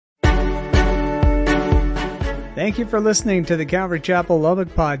Thank you for listening to the Calvary Chapel Lubbock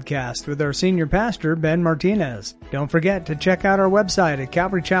podcast with our senior pastor, Ben Martinez. Don't forget to check out our website at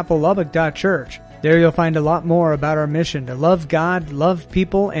calvarychapellubbock.church. There you'll find a lot more about our mission to love God, love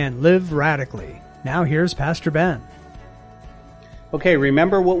people, and live radically. Now here's Pastor Ben. Okay,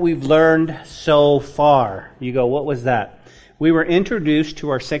 remember what we've learned so far. You go, what was that? We were introduced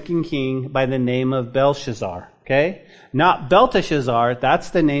to our second king by the name of Belshazzar, okay? Not Belteshazzar, that's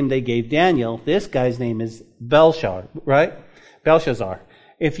the name they gave Daniel. This guy's name is Belshazzar, right? Belshazzar.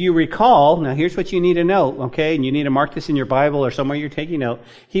 If you recall, now here's what you need to know, okay? And you need to mark this in your Bible or somewhere you're taking note.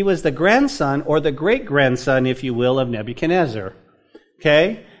 He was the grandson, or the great-grandson, if you will, of Nebuchadnezzar,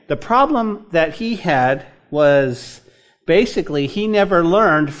 okay? The problem that he had was basically he never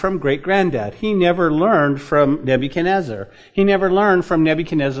learned from great-granddad. He never learned from Nebuchadnezzar. He never learned from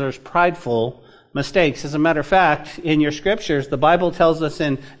Nebuchadnezzar's prideful mistakes. As a matter of fact, in your scriptures, the Bible tells us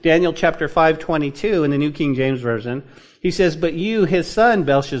in Daniel chapter 5:22 in the New King James Version, he says, "But you, his son,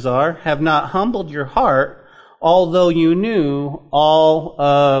 Belshazzar, have not humbled your heart, although you knew all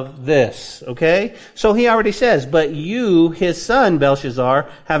of this." Okay? So he already says, but you, his son, Belshazzar,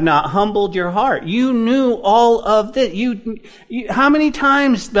 have not humbled your heart. You knew all of this. How many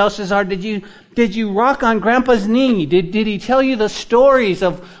times, Belshazzar, did you rock on Grandpa's knee? Did he tell you the stories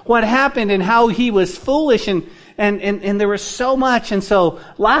of what happened and how he was foolish and there was so much. And so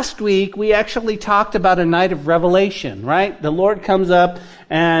last week we actually talked about a night of revelation, right? The Lord comes up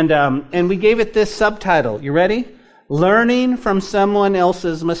and we gave it this subtitle. You ready? Learning from someone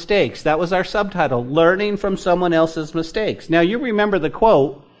else's mistakes. That was our subtitle. Learning from someone else's mistakes. Now you remember the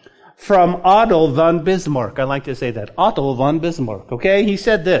quote from Otto von Bismarck. I like to say that. Otto von Bismarck. Okay? He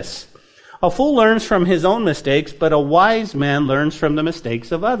said this: "A fool learns from his own mistakes, but a wise man learns from the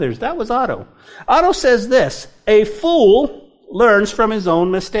mistakes of others." That was Otto. Otto says this: a fool learns from his own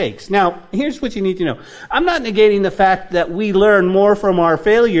mistakes. Now, here's what you need to know. I'm not negating the fact that we learn more from our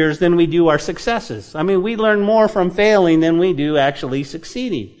failures than we do our successes. I mean, we learn more from failing than we do actually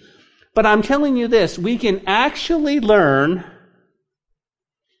succeeding. But I'm telling you this, we can actually learn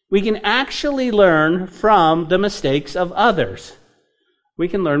from the mistakes of others. We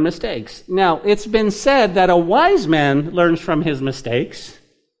can learn mistakes. Now, it's been said that a wise man learns from his mistakes,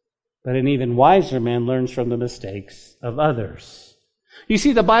 but an even wiser man learns from the mistakes of others. You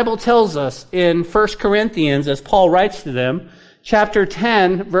see, the Bible tells us in 1 Corinthians, as Paul writes to them, chapter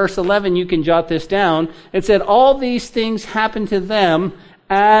 10, verse 11, you can jot this down. It said, "All these things happen to them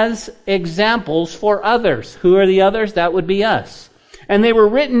as examples for others." Who are the others? That would be us. "And they were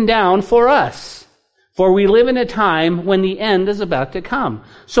written down for us. For we live in a time when the end is about to come."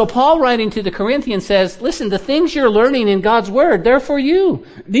 So Paul, writing to the Corinthians, says, listen, the things you're learning in God's Word, they're for you.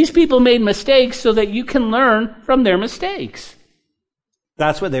 These people made mistakes so that you can learn from their mistakes.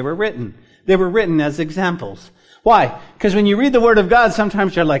 That's what they were written. They were written as examples. Why? Because when you read the Word of God,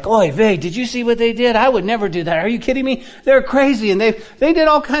 sometimes you're like, "Oy vey, did you see what they did? I would never do that. Are you kidding me? They're crazy." And they did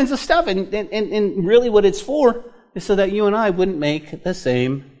all kinds of stuff. And really what it's for is so that you and I wouldn't make the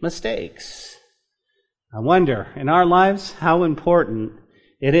same mistakes. I wonder, in our lives, how important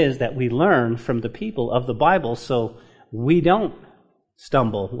it is that we learn from the people of the Bible so we don't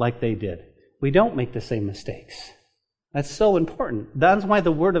stumble like they did. We don't make the same mistakes. That's so important. That's why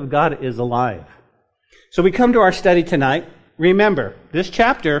the Word of God is alive. So we come to our study tonight. Remember, this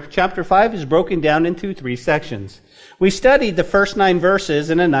chapter 5, is broken down into 3 sections. We studied the first 9 verses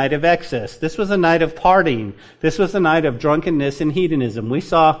in a night of excess. This was a night of partying. This was a night of drunkenness and hedonism. We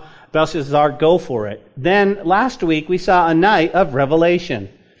saw Belshazzar go for it. Then last week we saw a night of revelation.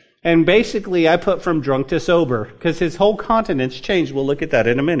 And basically I put from drunk to sober because his whole countenance changed. We'll look at that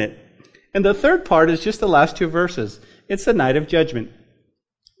in a minute. And the third part is just the last 2 verses. It's the night of judgment.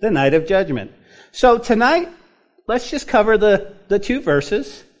 The night of judgment. So tonight, let's just cover the 2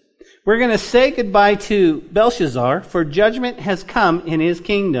 verses. We're going to say goodbye to Belshazzar, for judgment has come in his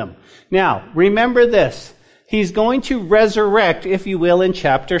kingdom. Now, remember this. He's going to resurrect, if you will, in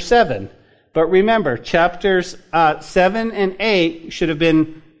chapter 7. But remember, chapters 7 and 8 should have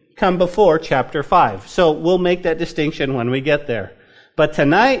come before chapter 5. So we'll make that distinction when we get there. But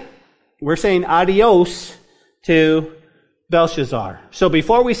tonight, we're saying adios to Belshazzar. So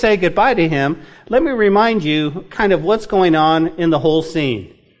before we say goodbye to him, let me remind you kind of what's going on in the whole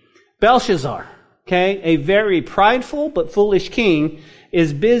scene. Belshazzar, okay, a very prideful but foolish king,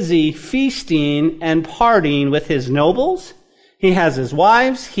 is busy feasting and partying with his nobles. He has his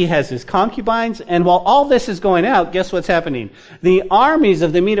wives, he has his concubines, and while all this is going out, guess what's happening? The armies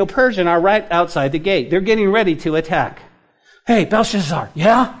of the Medo-Persian are right outside the gate. They're getting ready to attack. "Hey, Belshazzar,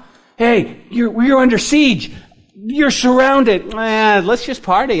 yeah? Hey, we're under siege. You're surrounded. Let's just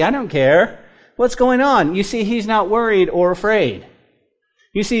party. I don't care. What's going on? You see, he's not worried or afraid.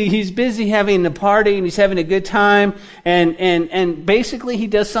 You see, he's busy having a party and he's having a good time, and basically he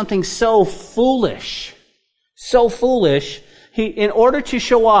does something so foolish. So foolish. In order to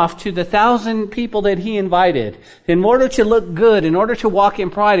show off to the 1,000 people that he invited, in order to look good, in order to walk in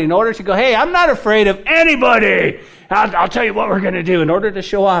pride, in order to go, hey, I'm not afraid of anybody. I'll tell you what we're going to do. In order to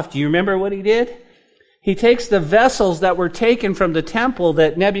show off, do you remember what he did? He takes the vessels that were taken from the temple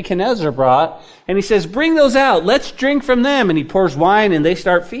that Nebuchadnezzar brought, and he says, bring those out. Let's drink from them. And he pours wine, and they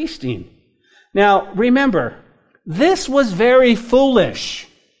start feasting. Now, remember, this was very foolish.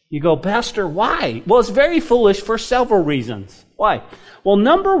 You go, Pastor, why? Well, it's very foolish for several reasons. Why? Well,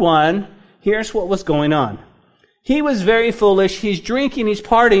 number one, here's what was going on. He was very foolish. He's drinking, he's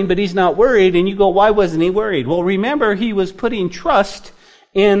partying, but he's not worried. And you go, why wasn't he worried? Well, remember, he was putting trust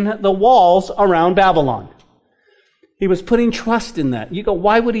in the walls around Babylon. He was putting trust in that. You go,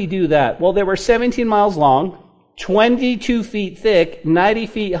 why would he do that? Well, they were 17 miles long, 22 feet thick, 90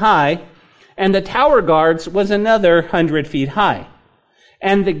 feet high, and the tower guards was another 100 feet high.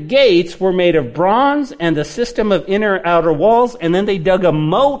 And the gates were made of bronze and the system of inner and outer walls, and then they dug a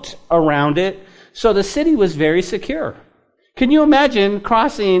moat around it, so the city was very secure. Can you imagine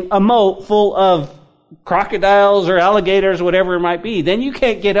crossing a moat full of crocodiles or alligators or whatever it might be? Then you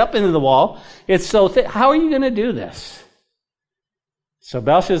can't get up into the wall. It's so thick. How are you going to do this? So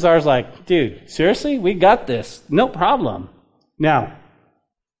Belshazzar's like, dude, seriously? We got this. No problem. Now,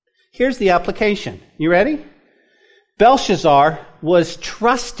 here's the application. You ready? Belshazzar was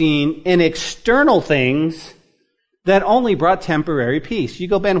trusting in external things that only brought temporary peace. You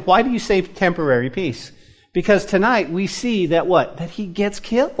go, Ben, why do you say temporary peace? Because tonight we see that what? That he gets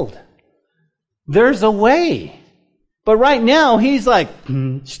killed. There's a way. But right now he's like,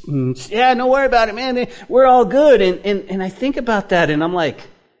 yeah, don't worry about it, man. We're all good. And I think about that and I'm like,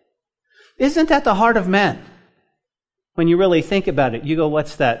 isn't that the heart of men? When you really think about it, you go,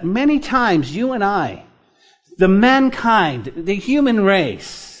 what's that? Many times you and I, the mankind, the human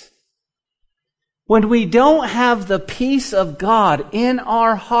race, when we don't have the peace of God in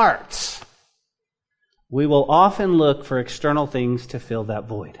our hearts, we will often look for external things to fill that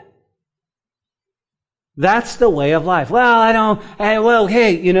void. That's the way of life. Well, and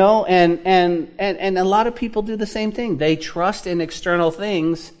a lot of people do the same thing. They trust in external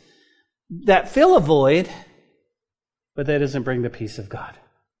things that fill a void, but that doesn't bring the peace of God.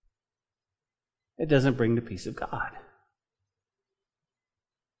 It doesn't bring the peace of God.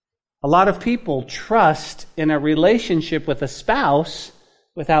 A lot of people trust in a relationship with a spouse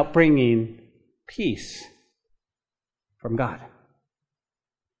without bringing peace from God.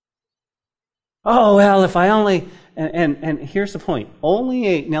 Oh, well, if I only... And here's the point.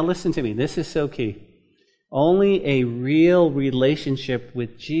 Now listen to me. This is so key. Only a real relationship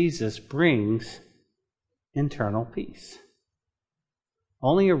with Jesus brings internal peace.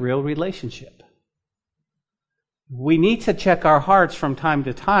 Only a real relationship. We need to check our hearts from time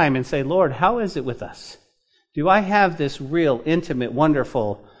to time and say, Lord, how is it with us? Do I have this real, intimate,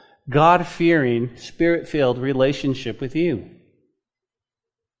 wonderful, God-fearing, Spirit-filled relationship with you?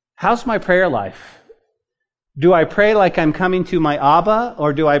 How's my prayer life? Do I pray like I'm coming to my Abba,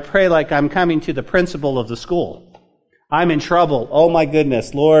 or do I pray like I'm coming to the principal of the school? I'm in trouble. Oh my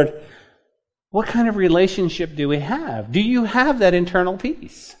goodness, Lord. What kind of relationship do we have? Do you have that internal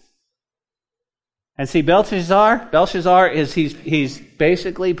peace? And see, Belshazzar is he's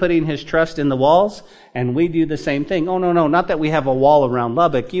basically putting his trust in the walls, and we do the same thing. Oh, no, not that we have a wall around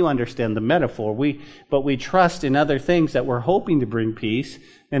Lubbock. You understand the metaphor. But we trust in other things that we're hoping to bring peace,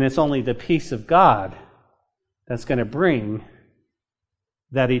 and it's only the peace of God that's going to bring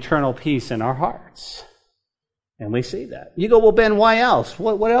that eternal peace in our hearts. And we see that. You go, well, Ben, why else?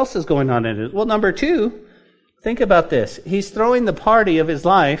 What else is going on in it? Well, number two, think about this. He's throwing the party of his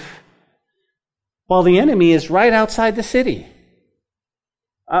life while the enemy is right outside the city.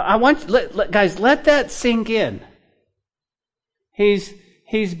 I want guys, let that sink in. He's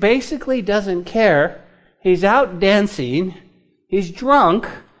basically doesn't care. He's out dancing. He's drunk.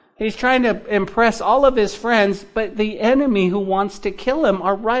 He's trying to impress all of his friends, but the enemy who wants to kill him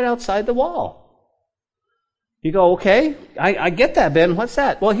are right outside the wall. You go, okay, I get that, Ben. What's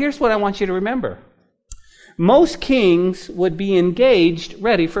that? Well, here's what I want you to remember. Most kings would be engaged,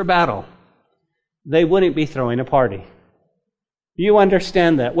 ready for battle. They wouldn't be throwing a party. You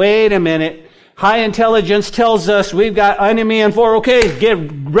understand that. Wait a minute. High intelligence tells us we've got enemy in 4. Okay,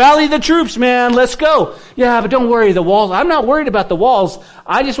 rally the troops, man. Let's go. Yeah, but don't worry, the walls. I'm not worried about the walls.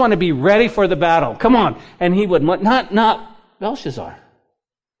 I just want to be ready for the battle. Come on. And he would not Belshazzar.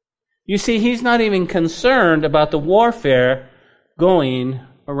 You see, he's not even concerned about the warfare going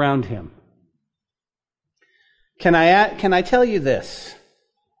around him. Can I tell you this?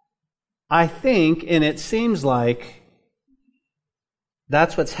 I think, and it seems like,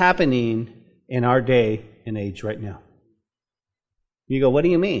 that's what's happening in our day and age right now. You go, what do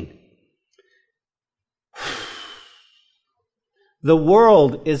you mean? The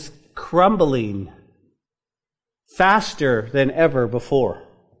world is crumbling faster than ever before.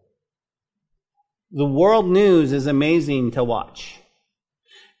 The world news is amazing to watch.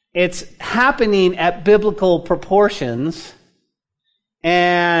 It's happening at biblical proportions,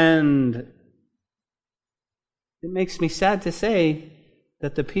 and it makes me sad to say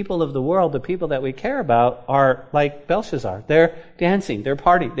that the people of the world, the people that we care about, are like Belshazzar. They're dancing, they're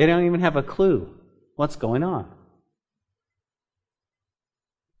partying. They don't even have a clue what's going on.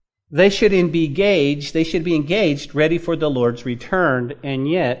 They should be engaged, ready for the Lord's return, and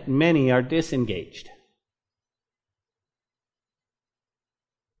yet many are disengaged.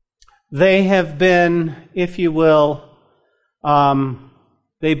 They have been, if you will,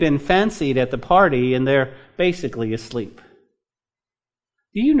 they've been fancied at the party, and they're basically asleep.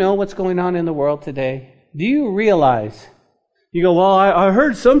 Do you know what's going on in the world today? Do you realize? You go, well, I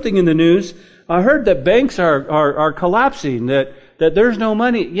heard something in the news. I heard that banks are collapsing, that there's no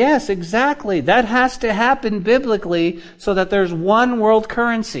money. Yes, exactly. That has to happen biblically so that there's one world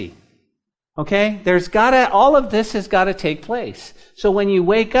currency. Okay? All of this has got to take place. So when you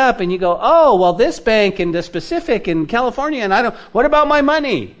wake up and you go, oh, well, this bank in the Pacific in California, and what about my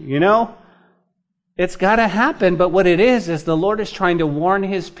money? You know? It's got to happen, but what it is the Lord is trying to warn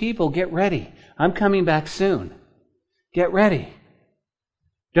His people, get ready. I'm coming back soon. Get ready.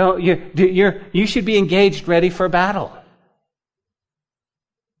 You should be engaged, ready for battle.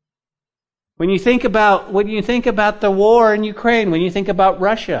 When you think about the war in Ukraine, when you think about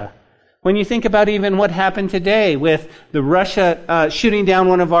Russia, when you think about even what happened today with the Russia shooting down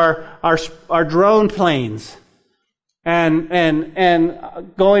one of our drone planes, and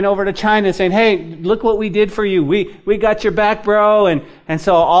going over to China and saying, hey, look what we did for you. We got your back, bro. And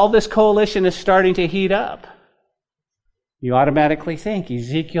so all this coalition is starting to heat up. You automatically think,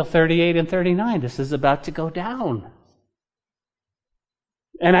 Ezekiel 38 and 39, this is about to go down.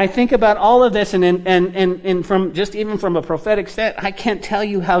 And I think about all of this, and from just even from a prophetic set, I can't tell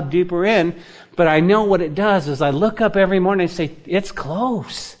you how deep we're in, but I know what it does is I look up every morning and say, it's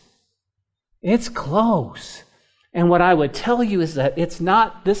close. It's close. And what I would tell you is that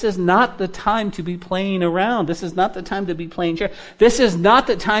this is not the time to be playing around. This is not the time to be playing chess. This is not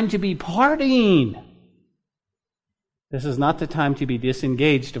the time to be partying. This is not the time to be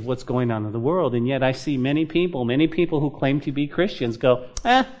disengaged of what's going on in the world. And yet I see many people who claim to be Christians go,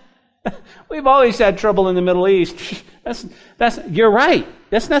 we've always had trouble in the Middle East. You're right.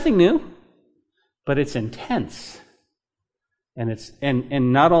 That's nothing new. But it's intense.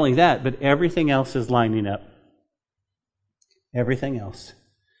 And not only that, but everything else is lining up. Everything else.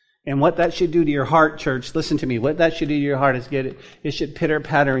 And what that should do to your heart, church, listen to me, what that should do to your heart is it should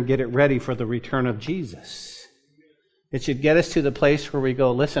pitter-patter and get it ready for the return of Jesus. It should get us to the place where we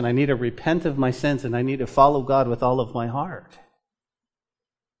go, listen, I need to repent of my sins and I need to follow God with all of my heart.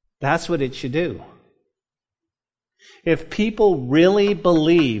 That's what it should do. If people really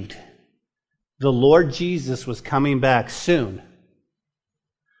believed the Lord Jesus was coming back soon,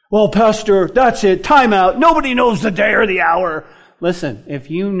 well, Pastor, that's it, time out, nobody knows the day or the hour. Listen, if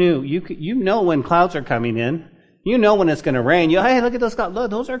you knew, you know when clouds are coming in, you know when it's going to rain, hey, look at those clouds, look,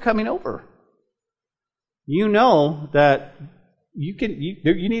 those are coming over. You know that you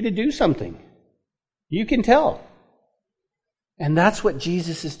need to do something. You can tell. And that's what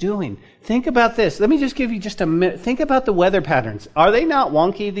Jesus is doing. Think about this. Let me just give you just a minute. Think about the weather patterns. Are they not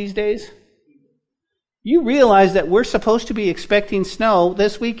wonky these days? You realize that we're supposed to be expecting snow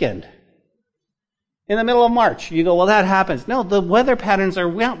this weekend. In the middle of March. You go, well, that happens. No, the weather patterns are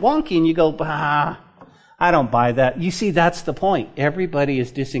wonky. And you go, I don't buy that. You see, that's the point. Everybody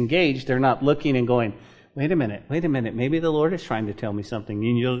is disengaged. They're not looking and going, wait a minute. Maybe the Lord is trying to tell me something.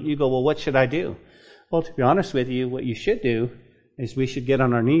 And you go, well, what should I do? Well, to be honest with you, what you should do is we should get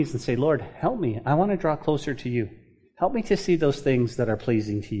on our knees and say, Lord, help me. I want to draw closer to you. Help me to see those things that are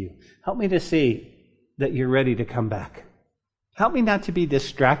pleasing to you. Help me to see that you're ready to come back. Help me not to be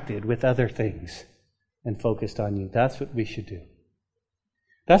distracted with other things and focused on you. That's what we should do.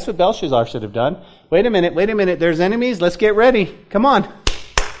 That's what Belshazzar should have done. Wait a minute. There's enemies. Let's get ready. Come on.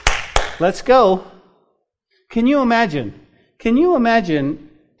 Let's go. Can you imagine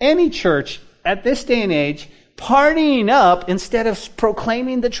any church at this day and age partying up instead of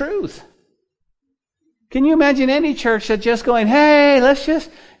proclaiming the truth? Can you imagine any church that just going, hey, let's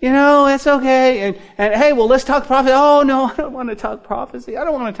just, it's okay. And hey, well, let's talk prophecy. Oh, no, I don't want to talk prophecy. I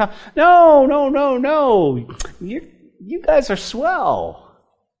don't want to talk. No. You guys are swell.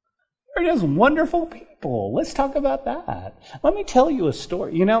 You're just wonderful people. Let's talk about that. Let me tell you a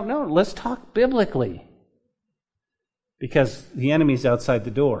story. No, let's talk biblically. Because the enemy's outside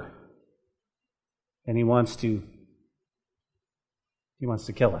the door. And he wants to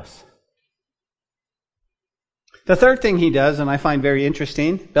kill us. The third thing he does, and I find very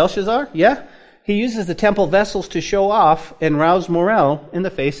interesting, Belshazzar, he uses the temple vessels to show off and rouse morale in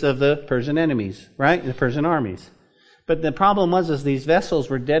the face of the Persian enemies, right? The Persian armies. But the problem was these vessels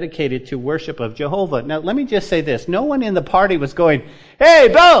were dedicated to worship of Jehovah. Now, let me just say this. No one in the party was going, hey,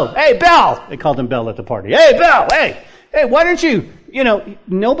 Bel! They called him Bel at the party. Hey, Bel! Hey, why don't you?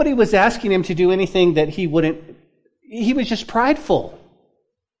 Nobody was asking him to do anything that he wouldn't. He was just prideful.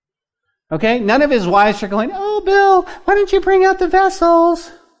 Okay? None of his wives are going, oh, Bill, why don't you bring out the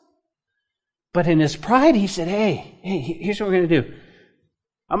vessels? But in his pride, he said, hey, here's what we're going to do.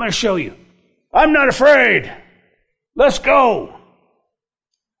 I'm going to show you. I'm not afraid. Let's go.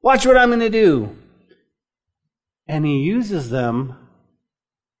 Watch what I'm going to do. And he uses them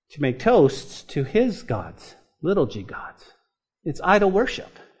to make toasts to his gods, little g gods. It's idol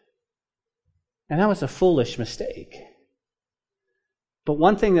worship. And that was a foolish mistake. But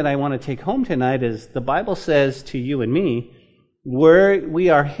one thing that I want to take home tonight is the Bible says to you and me, we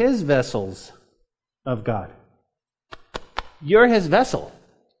are his vessels of God. You're his vessel.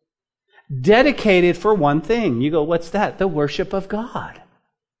 Dedicated for one thing. You go, what's that? The worship of God.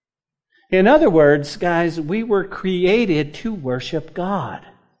 In other words, guys, we were created to worship God.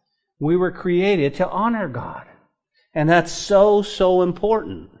 We were created to honor God. And that's so, so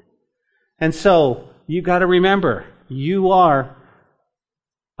important. And so, you got to remember, you are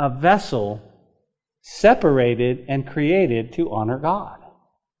a vessel separated and created to honor God.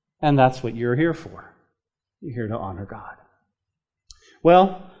 And that's what you're here for. You're here to honor God.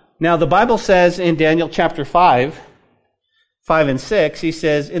 Well, now the Bible says in Daniel chapter 5 and 6, he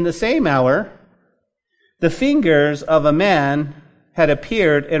says, in the same hour, the fingers of a man had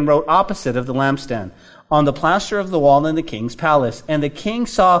appeared and wrote opposite of the lampstand on the plaster of the wall in the king's palace. And the king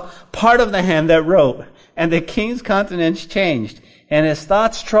saw part of the hand that wrote, and the king's countenance changed, and his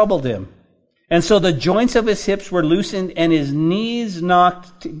thoughts troubled him. And so the joints of his hips were loosened, and his knees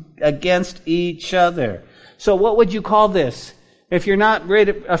knocked against each other. So what would you call this? If you're not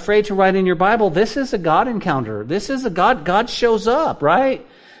afraid to write in your Bible, this is a God encounter. This is a God shows up, right?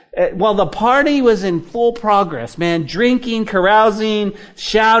 While the party was in full progress, man, drinking, carousing,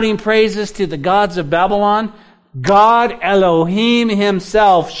 shouting praises to the gods of Babylon, God Elohim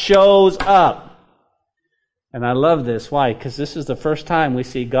himself shows up. And I love this. Why? Because this is the first time we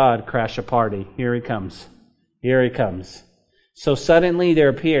see God crash a party. Here he comes. Here he comes. So suddenly there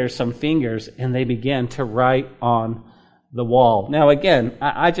appears some fingers, and they begin to write on the wall. Now again,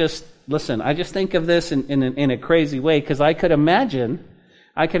 I just think of this in a crazy way, because I could imagine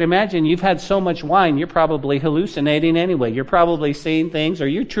you've had so much wine, you're probably hallucinating anyway. You're probably seeing things, or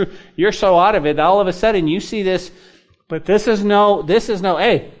you're so out of it, all of a sudden you see this. But this is no,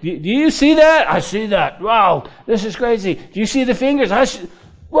 hey, do you see that? I see that. Wow, this is crazy. Do you see the fingers?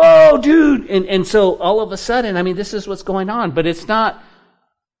 Whoa, dude. And so all of a sudden, this is what's going on. But it's not,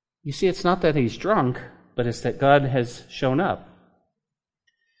 it's not that he's drunk, but it's that God has shown up.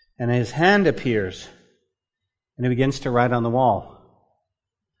 And his hand appears, and he begins to write on the wall.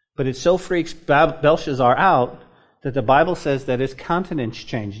 But it so freaks Belshazzar out that the Bible says that his countenance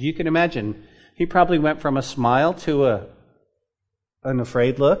changed. You can imagine. He probably went from a smile to an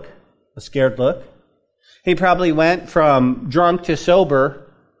afraid look, a scared look. He probably went from drunk to sober.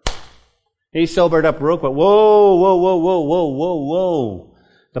 He sobered up real quick. Whoa.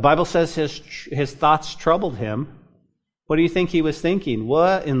 The Bible says his thoughts troubled him. What do you think he was thinking?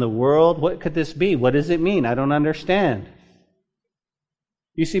 What in the world? What could this be? What does it mean? I don't understand.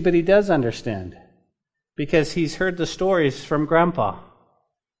 You see, but he does understand. Because he's heard the stories from Grandpa.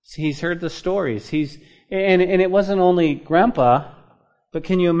 He's heard the stories. And it wasn't only Grandpa, but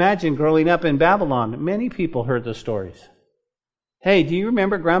can you imagine growing up in Babylon? Many people heard the stories. Hey, do you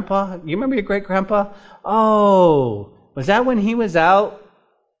remember Grandpa? You remember your great-grandpa? Oh, was that when he was out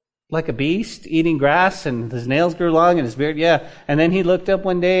like a beast, eating grass, and his nails grew long and his beard? Yeah. And then he looked up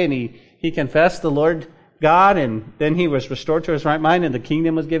one day and he confessed the Lord God, and then he was restored to his right mind, and the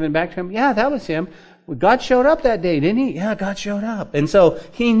kingdom was given back to him. Yeah, that was him. God showed up that day, didn't he? Yeah, God showed up. And so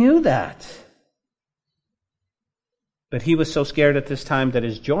he knew that. But he was so scared at this time that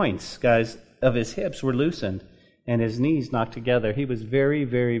his joints, guys, of his hips were loosened and his knees knocked together. He was very,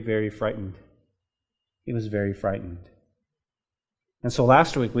 very, very frightened. He was very frightened. And so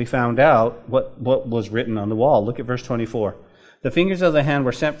last week we found out what was written on the wall. Look at verse 24. The fingers of the hand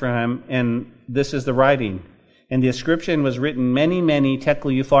were sent from him, and this is the writing. And the inscription was written, many, many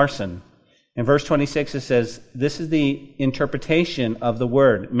tekel upharsin. In verse 26 it says, this is the interpretation of the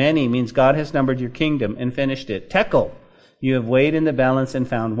word. Many means God has numbered your kingdom and finished it. Tekel, you have weighed in the balance and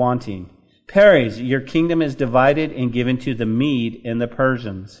found wanting. Peres, your kingdom is divided and given to the Mede and the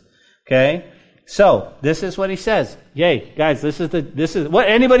Persians. Okay? So, this is what he says. Yay, guys, this is what,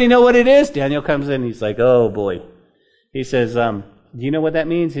 anybody know what it is? Daniel comes in, he's like, oh boy. He says, do you know what that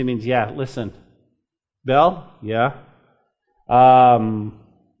means? He means, yeah, listen. Bell? Yeah. How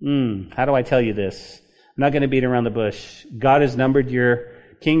do I tell you this? I'm not going to beat around the bush. God has numbered your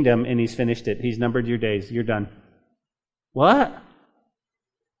kingdom and he's finished it. He's numbered your days. You're done. What?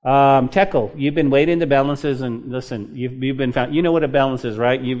 Tekel, you've been weighed in the balances, and listen, you've been found. You know what a balance is,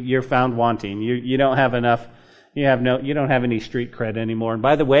 right? You're found wanting. You don't have enough. You don't have any street cred anymore. And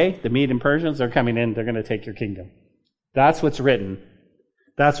by the way, the Mede and Persians are coming in. They're going to take your kingdom. That's what's written.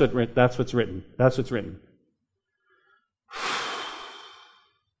 That's what's written. That's what's written.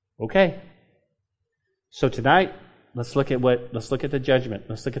 Okay. So tonight, let's look at the judgment.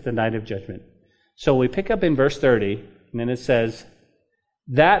 Let's look at the night of judgment. So we pick up in verse 30, and then it says,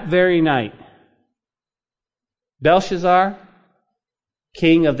 that very night, Belshazzar,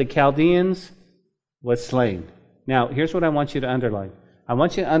 king of the Chaldeans, was slain. Now, here's what I want you to underline. I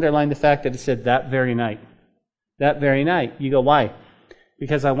want you to underline the fact that it said that very night. That very night. You go, why?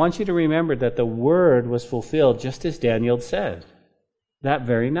 Because I want you to remember that the word was fulfilled just as Daniel said. That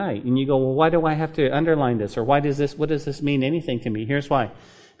very night. And you go, well, why do I have to underline this? Or what does this mean anything to me? Here's why.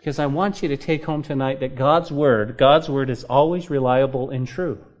 Because I want you to take home tonight that God's word is always reliable and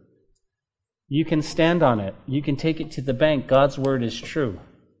true. You can stand on it. You can take it to the bank. God's word is true.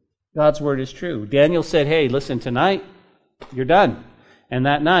 God's word is true. Daniel said, hey, listen, tonight, you're done. And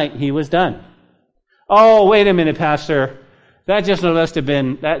that night, he was done. Oh, wait a minute, Pastor. That just must have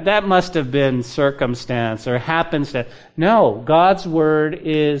been, that must have been circumstance or happenstance. No, God's word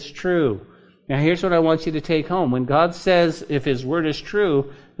is true. Now here's what I want you to take home. When God says if his word is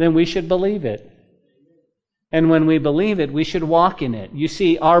true, then we should believe it. And when we believe it, we should walk in it. You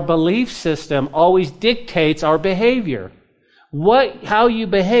see, our belief system always dictates our behavior. How you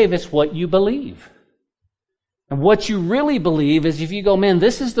behave is what you believe. And what you really believe is if you go, man,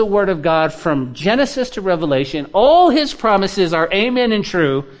 this is the word of God from Genesis to Revelation, all his promises are amen and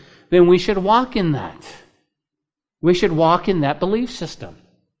true, then we should walk in that. We should walk in that belief system.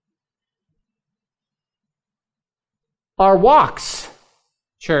 Our walks,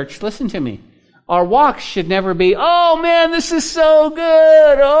 church, listen to me. Our walks should never be, oh man, this is so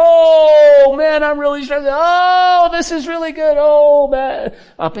good. Oh man, I'm really struggling. Oh, this is really good. Oh man.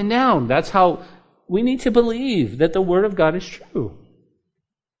 Up and down. That's how we need to believe that the word of God is true.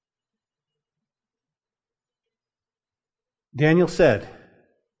 Daniel said,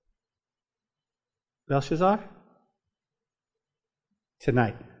 Belshazzar,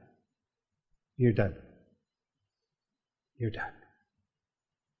 tonight, you're done. You're done.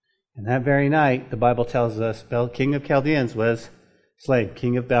 And that very night, the Bible tells us, king of Chaldeans was slain,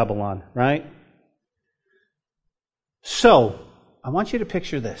 king of Babylon, right? So, I want you to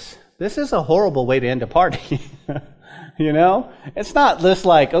picture this. This is a horrible way to end a party. You know? It's not just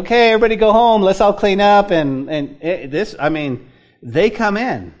like, okay, everybody go home, let's all clean up, they come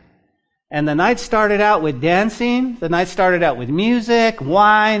in. And the night started out with dancing. The night started out with music,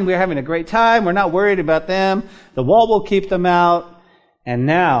 wine. We're having a great time. We're not worried about them. The wall will keep them out. And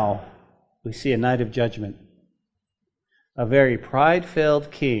now we see a night of judgment. A very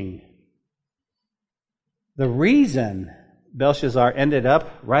pride-filled king. The reason Belshazzar ended up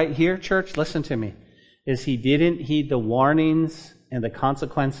right here, church, listen to me, is he didn't heed the warnings and the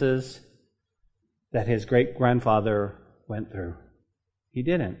consequences that his great-grandfather went through. He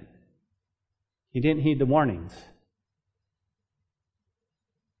didn't. He didn't heed the warnings.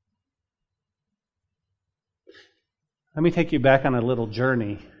 Let me take you back on a little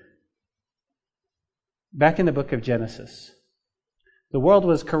journey. Back in the book of Genesis, the world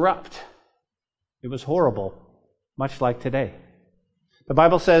was corrupt. It was horrible, much like today. The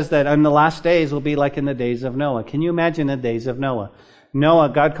Bible says that in the last days will be like in the days of Noah. Can you imagine the days of Noah?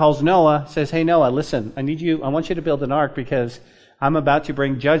 God calls Noah, says, hey Noah, listen, I want you to build an ark because I'm about to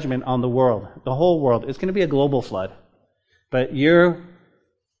bring judgment on the world, the whole world. It's going to be a global flood. But here's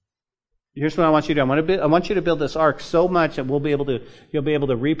what I want you to do. I want you to build this ark so much that you'll be able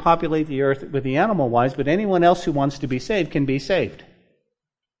to repopulate the earth with the animal wise, but anyone else who wants to be saved can be saved.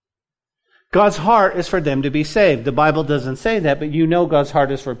 God's heart is for them to be saved. The Bible doesn't say that, but you know God's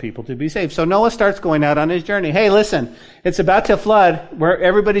heart is for people to be saved. So Noah starts going out on his journey. Hey, listen, it's about to flood where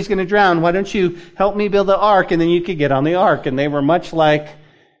everybody's going to drown. Why don't you help me build the ark and then you could get on the ark? And they were much like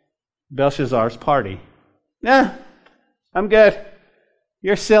Belshazzar's party. Nah, I'm good.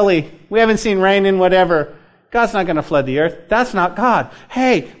 You're silly. We haven't seen rain in whatever. God's not going to flood the earth. That's not God.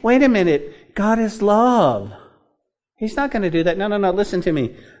 Hey, wait a minute. God is love. He's not going to do that. No. Listen to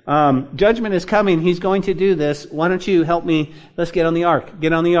me. Judgment is coming. He's going to do this. Why don't you help me? Let's get on the ark.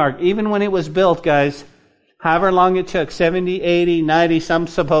 Get on the ark. Even when it was built, guys, however long it took, 70, 80, 90, some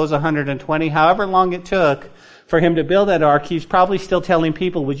suppose 120, however long it took for him to build that ark, he's probably still telling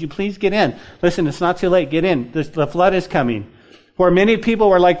people, would you please get in? Listen, it's not too late. Get in. The flood is coming. Where many people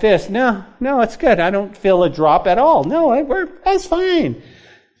were like this, no, it's good. I don't feel a drop at all. No, that's fine.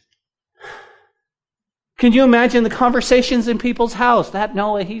 Can you imagine the conversations in people's house? That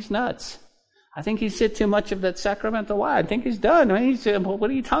Noah, he's nuts. I think he's hit too much of that sacramental wine. I think he's done. I mean, what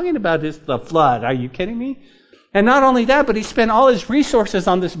are you talking about? It's the flood. Are you kidding me? And not only that, but he spent all his resources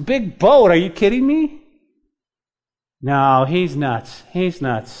on this big boat. Are you kidding me? No, he's nuts. He's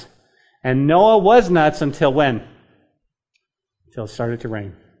nuts. And Noah was nuts until when? Until it started to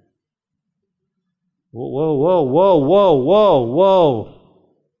rain. Whoa.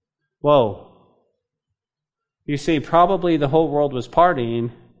 You see, probably the whole world was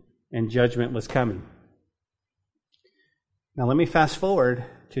partying and judgment was coming. Now let me fast forward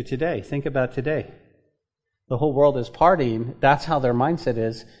to today. Think about today. The whole world is partying. That's how their mindset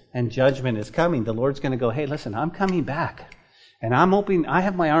is, and judgment is coming. The Lord's going to go, hey, listen, I'm coming back. And I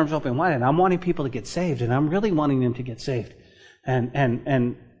have my arms open wide, and I'm wanting people to get saved, and I'm really wanting them to get saved. But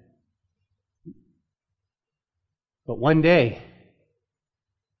one day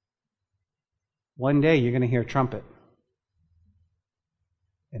you're going to hear a trumpet.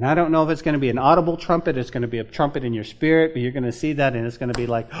 And I don't know if it's going to be an audible trumpet, it's going to be a trumpet in your spirit, but you're going to see that and it's going to be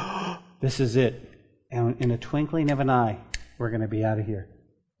like, oh, this is it. And in a twinkling of an eye, we're going to be out of here.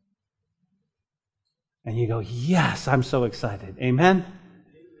 And you go, yes, I'm so excited. Amen?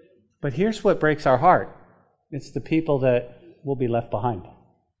 But here's what breaks our heart. It's the people that will be left behind.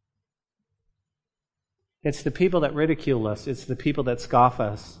 It's the people that ridicule us. It's the people that scoff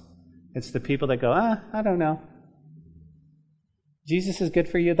us. It's the people that go, I don't know. Jesus is good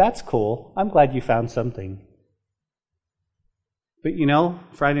for you. That's cool. I'm glad you found something. But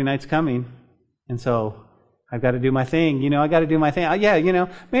Friday night's coming. And so I've got to do my thing. I got to do my thing.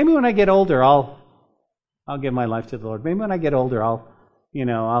 Maybe when I get older, I'll give my life to the Lord. Maybe when I get older, I'll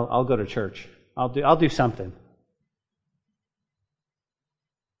go to church. I'll do something.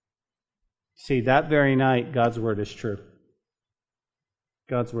 See, that very night, God's word is true.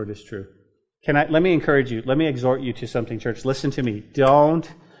 God's word is true. Let me encourage you. Let me exhort you to something, church. Listen to me. Don't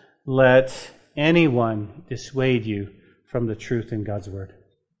let anyone dissuade you from the truth in God's word.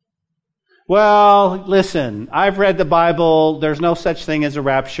 Well, listen, I've read the Bible. There's no such thing as a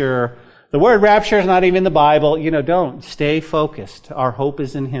rapture. The word rapture is not even in the Bible. Don't. Stay focused. Our hope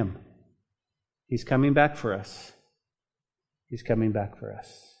is in Him. He's coming back for us. He's coming back for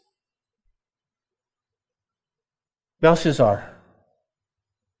us. Belshazzar.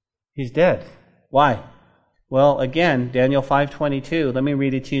 He's dead. Why? Well, again, Daniel 5:22. Let me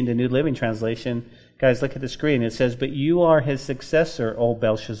read it to you in the New Living Translation. Guys, look at the screen. It says, "But you are his successor, O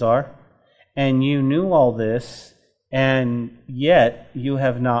Belshazzar, and you knew all this, and yet you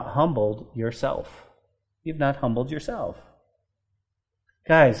have not humbled yourself." You've not humbled yourself.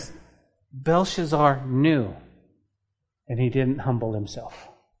 Guys, Belshazzar knew, and he didn't humble himself.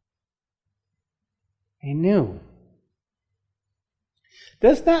 He knew.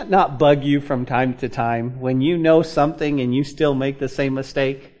 Does that not bug you from time to time when you know something and you still make the same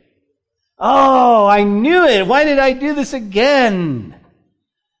mistake? Oh, I knew it. Why did I do this again?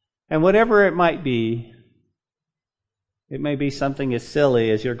 And whatever it might be, it may be something as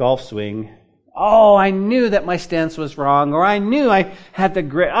silly as your golf swing. Oh, I knew that my stance was wrong, or I knew I had the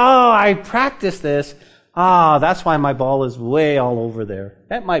grip. Oh, I practiced this. That's why my ball is way all over there.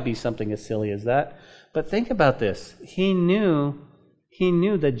 That might be something as silly as that. But think about this. He knew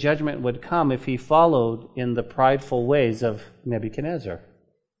that judgment would come if he followed in the prideful ways of Nebuchadnezzar.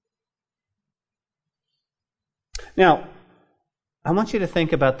 Now, I want you to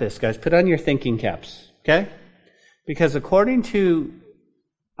think about this, guys. Put on your thinking caps, okay? Because according to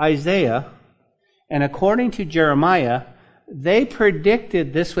Isaiah and according to Jeremiah, they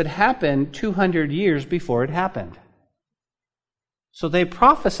predicted this would happen 200 years before it happened. So they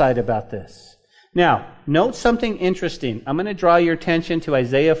prophesied about this. Now, note something interesting. I'm going to draw your attention to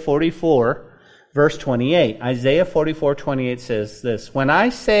Isaiah 44, Verse 28, Isaiah 44:28 says this, "When I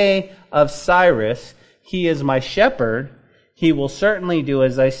say of Cyrus, he is my shepherd, he will certainly do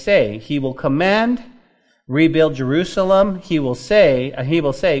as I say. He will command, rebuild Jerusalem. He will say,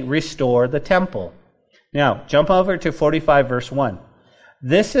 restore the temple." Now, jump over to 45 verse 1.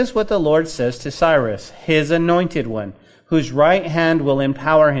 "This is what the Lord says to Cyrus, his anointed one, whose right hand will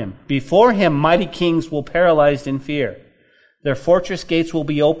empower him. Before him, mighty kings will paralyzed in fear. Their fortress gates will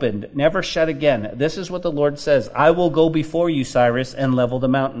be opened, never shut again. This is what the Lord says. I will go before you, Cyrus, and level the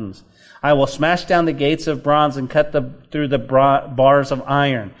mountains. I will smash down the gates of bronze and cut through the bars of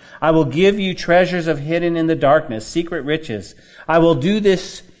iron. I will give you treasures of hidden in the darkness, secret riches. I will do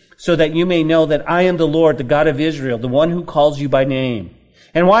this so that you may know that I am the Lord, the God of Israel, the one who calls you by name.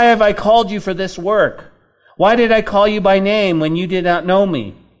 And why have I called you for this work? Why did I call you by name when you did not know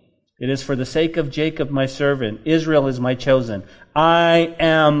me? It is for the sake of Jacob, my servant. Israel is my chosen. I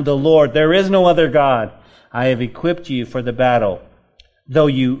am the Lord. There is no other God. I have equipped you for the battle, though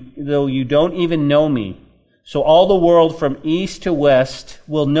you don't even know me. So all the world from east to west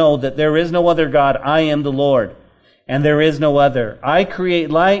will know that there is no other God. I am the Lord, and there is no other. I create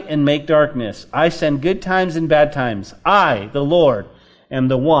light and make darkness. I send good times and bad times. I, the Lord, am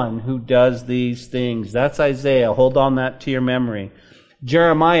the one who does these things." That's Isaiah. Hold on that to your memory.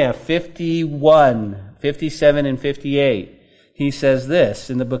 Jeremiah 51, 57, and 58. He says this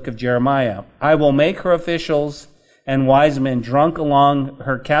in the book of Jeremiah, "I will make her officials and wise men drunk along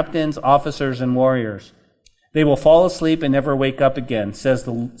her captains, officers, and warriors. They will fall asleep and never wake up again, says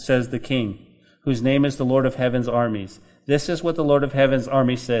the King, whose name is the Lord of Heaven's armies. This is what the Lord of Heaven's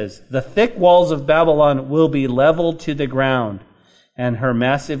army says. The thick walls of Babylon will be leveled to the ground, and her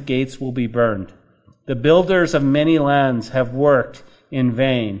massive gates will be burned. The builders of many lands have worked in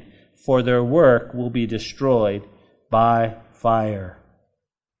vain, for their work will be destroyed by fire."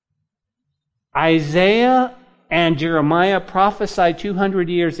 Isaiah and Jeremiah prophesied 200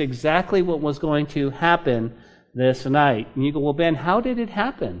 years exactly what was going to happen this night. And you go, "Well, Ben, how did it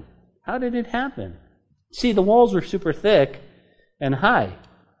happen? How did it happen?" See, the walls were super thick and high.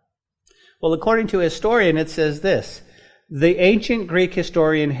 Well, according to a historian, it says this. The ancient Greek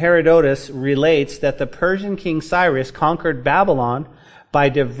historian Herodotus relates that the Persian king Cyrus conquered Babylon by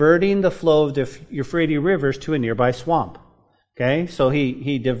diverting the flow of the Euphrates rivers to a nearby swamp. Okay, so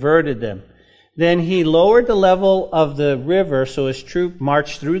he diverted them. Then he lowered the level of the river so his troops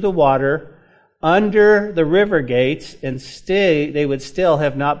marched through the water under the river gates, and they would still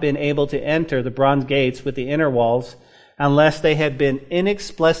have not been able to enter the bronze gates with the inner walls unless they had been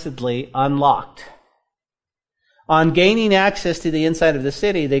inexplicably unlocked. On gaining access to the inside of the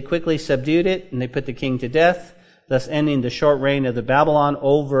city, they quickly subdued it and they put the king to death, thus ending the short reign of the Babylon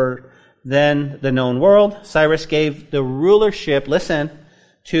over then the known world. Cyrus gave the rulership, listen,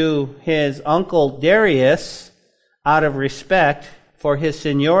 to his uncle Darius out of respect for his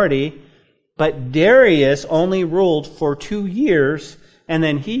seniority, but Darius only ruled for 2 years, and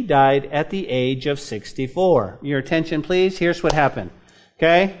then he died at the age of 64. Your attention, please. Here's what happened.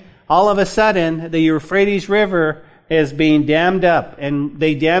 Okay? All of a sudden, the Euphrates River is being dammed up, and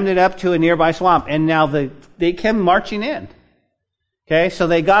they dammed it up to a nearby swamp, and now they came marching in. Okay, so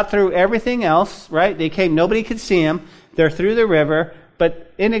they got through everything else, right? They came, nobody could see them. They're through the river,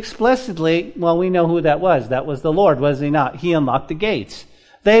 but inexplicably, well, we know who that was. That was the Lord, was he not? He unlocked the gates.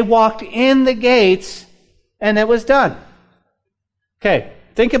 They walked in the gates, and it was done. Okay,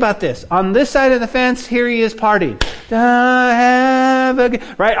 think about this. On this side of the fence, here he is partying.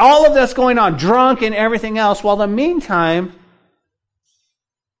 Right? All of that's going on, drunk and everything else, while in the meantime,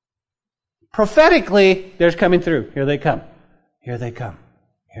 prophetically, they're coming through. Here they come. Here they come.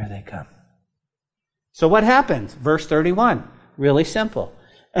 Here they come. So what happens? Verse 31. Really simple.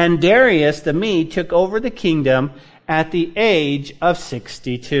 And Darius the Mede took over the kingdom at the age of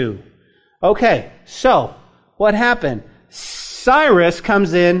 62. Okay, so what happened? Cyrus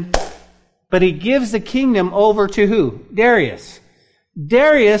comes in, but he gives the kingdom over to who? Darius.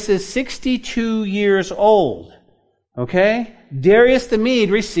 Darius is 62 years old. Okay? Darius the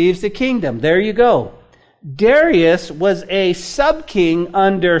Mede receives the kingdom. There you go. Darius was a sub-king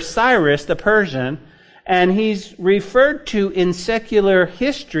under Cyrus the Persian, and he's referred to in secular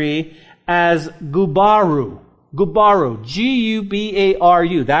history as Gubaru. Gubaru.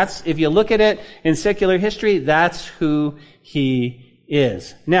 G-U-B-A-R-U. That's, if you look at it in secular history, that's who he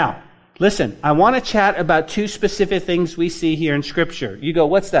is. Now, listen, I want to chat about two specific things we see here in Scripture. You go,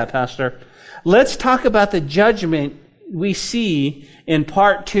 what's that, Pastor? Let's talk about the judgment we see in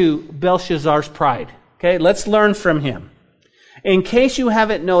part 2, Belshazzar's pride. Okay, let's learn from him. In case you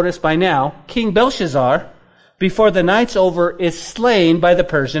haven't noticed by now, King Belshazzar, before the night's over, is slain by the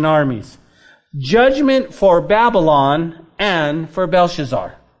Persian armies. Judgment for Babylon and for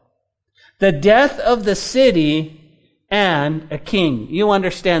Belshazzar. The death of the city and a king. You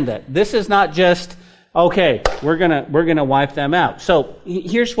understand that. This is not just, okay, we're gonna wipe them out. So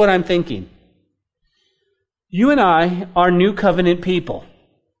here's what I'm thinking. You and I are new covenant people.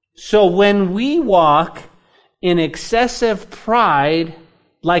 So when we walk in excessive pride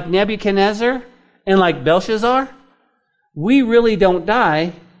like Nebuchadnezzar and like Belshazzar, we really don't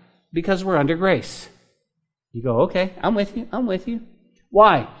die because we're under grace. You go, okay, I'm with you.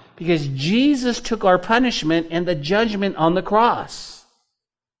 Why? Because Jesus took our punishment and the judgment on the cross.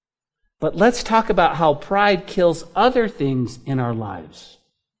 But let's talk about how pride kills other things in our lives.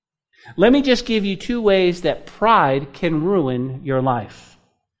 Let me just give you 2 ways that pride can ruin your life.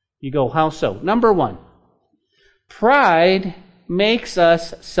 You go, how so? Number 1, pride makes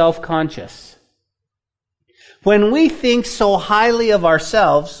us self-conscious. When we think so highly of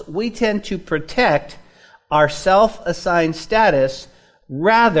ourselves, we tend to protect our self-assigned status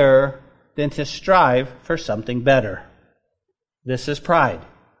rather than to strive for something better. This is pride.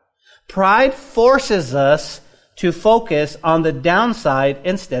 Pride forces us to focus on the downside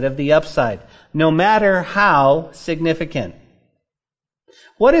instead of the upside, no matter how significant.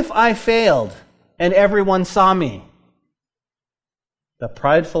 What if I failed and everyone saw me? The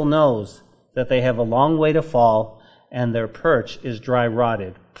prideful knows that they have a long way to fall and their perch is dry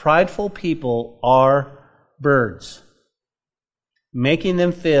rotted. Prideful people are birds, making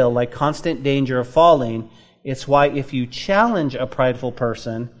them feel like constant danger of falling. It's why if you challenge a prideful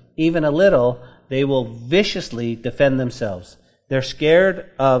person even a little, they will viciously defend themselves. They're scared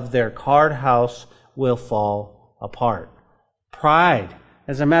of their card house will fall apart. Pride.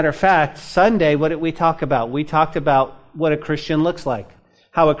 As a matter of fact, Sunday, what did we talk about? We talked about what a Christian looks like,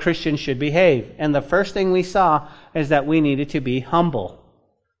 how a Christian should behave. And the first thing we saw is that we needed to be humble.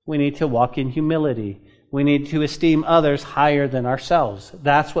 We need to walk in humility. We need to esteem others higher than ourselves.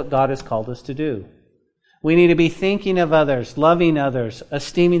 That's what God has called us to do. We need to be thinking of others, loving others,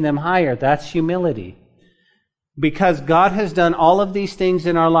 esteeming them higher. That's humility. Because God has done all of these things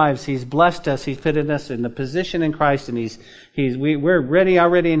in our lives. He's blessed us. He's put us in the position in Christ, and we're ready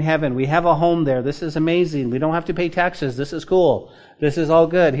already in heaven. We have a home there. This is amazing. We don't have to pay taxes. This is cool. This is all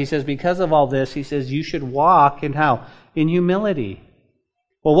good. He says, because of all this, he says, you should walk in how? In humility.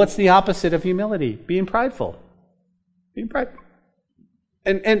 Well, what's the opposite of humility? Being prideful. Being prideful.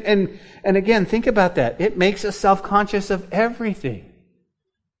 And again, think about that. It makes us self-conscious of everything.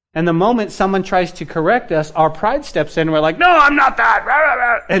 And the moment someone tries to correct us, our pride steps in and we're like, no, I'm not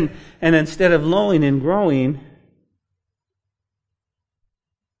that. And instead of lowering and growing,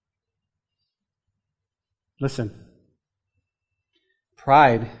 listen,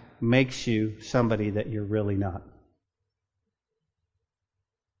 pride makes you somebody that you're really not.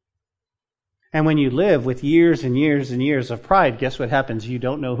 And when you live with years and years and years of pride, guess what happens? You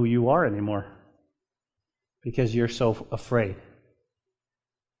don't know who you are anymore because you're so afraid.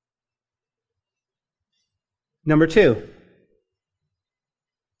 Number 2,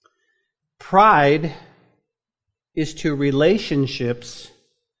 pride is to relationships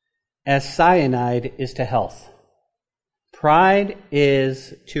as cyanide is to health. Pride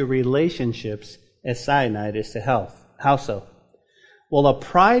is to relationships as cyanide is to health. How so? Well, a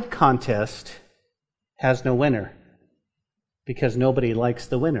pride contest has no winner because nobody likes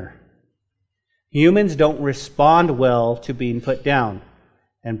the winner. Humans don't respond well to being put down,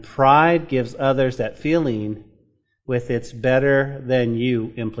 and pride gives others that feeling with its better than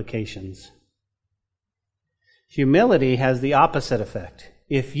you implications. Humility has the opposite effect.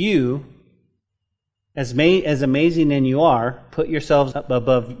 If you, as amazing as you are, put yourselves up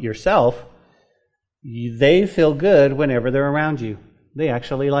above yourself, they feel good whenever they're around you. They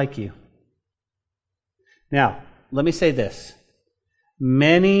actually like you. Now, let me say this.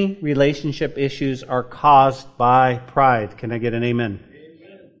 Many relationship issues are caused by pride. Can I get an amen?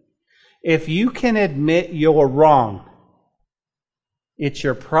 Amen. If you can admit you're wrong, it's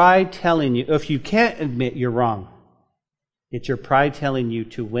your pride telling you. If you can't admit you're wrong, it's your pride telling you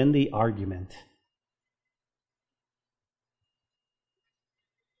to win the argument.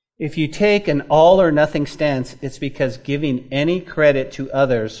 If you take an all or nothing stance, it's because giving any credit to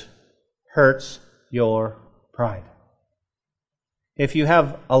others hurts your pride. If you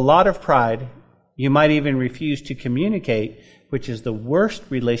have a lot of pride, you might even refuse to communicate, which is the worst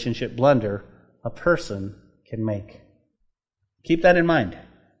relationship blunder a person can make. Keep that in mind.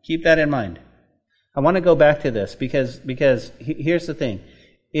 Keep that in mind. I want to go back to this because here's the thing.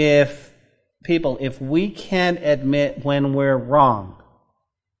 If we can't admit when we're wrong,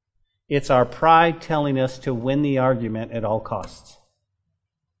 it's our pride telling us to win the argument at all costs.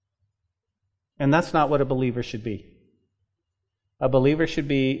 And that's not what a believer should be. A believer should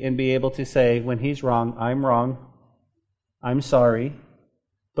be and be able to say, when he's wrong, I'm sorry.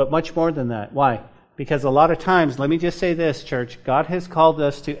 But much more than that. Why? Because a lot of times, let me just say this, church, God has called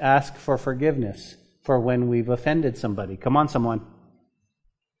us to ask for forgiveness for when we've offended somebody. Come on, someone.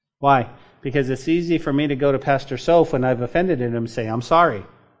 Why? Because it's easy for me to go to Pastor Soph when I've offended him and say, I'm sorry.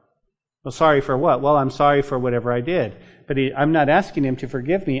 Well, sorry for what? Well, I'm sorry for whatever I did. But I'm not asking him to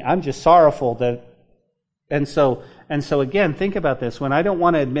forgive me. I'm just sorrowful that... And so again, think about this. When I don't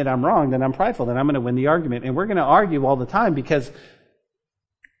want to admit I'm wrong, then I'm prideful. Then I'm going to win the argument. And we're going to argue all the time because...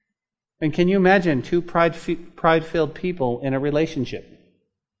 And can you imagine two pride-filled people in a relationship,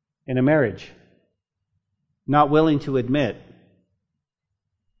 in a marriage, not willing to admit?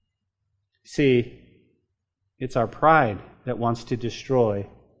 See, it's our pride that wants to destroy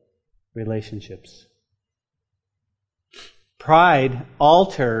relationships. Pride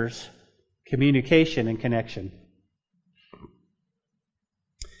alters communication and connection.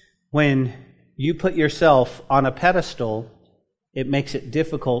 When you put yourself on a pedestal, it makes it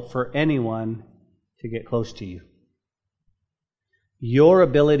difficult for anyone to get close to you. Your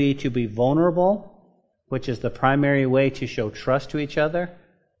ability to be vulnerable, which is the primary way to show trust to each other,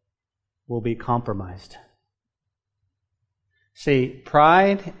 will be compromised. See,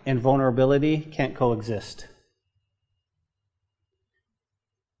 pride and vulnerability can't coexist.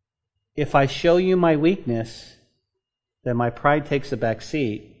 If I show you my weakness, then my pride takes a back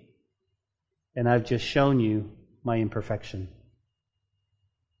seat, and I've just shown you my imperfection.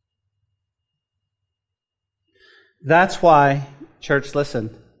 That's why, church,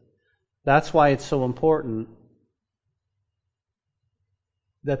 listen, that's why it's so important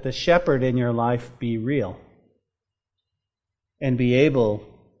that the shepherd in your life be real and be able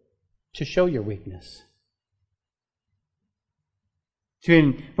to show your weakness.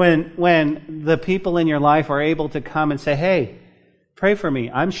 When the people in your life are able to come and say, hey, pray for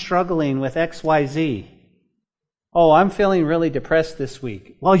me, I'm struggling with XYZ. Oh, I'm feeling really depressed this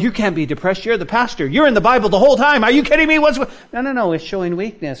week. Well, you can't be depressed. You're the pastor. You're in the Bible the whole time. Are you kidding me? No. It's showing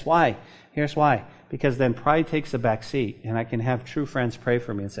weakness. Why? Here's why. Because then pride takes a back seat, and I can have true friends pray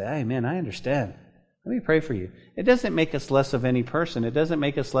for me and say, hey, man, I understand. Let me pray for you. It doesn't make us less of any person. It doesn't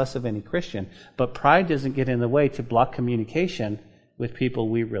make us less of any Christian. But pride doesn't get in the way to block communication with people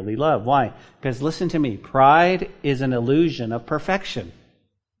we really love. Why? Because listen to me. Pride is an illusion of perfection.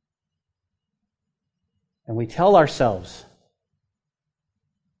 And we tell ourselves,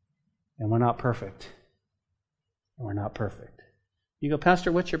 and we're not perfect. And we're not perfect. You go,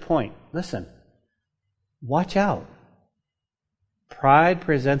 Pastor, what's your point? Listen, watch out. Pride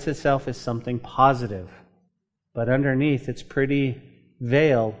presents itself as something positive, but underneath its pretty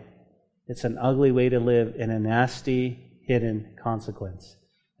veil, it's an ugly way to live in a nasty, hidden consequence.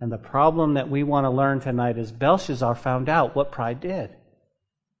 And the problem that we want to learn tonight is Belshazzar found out what pride did.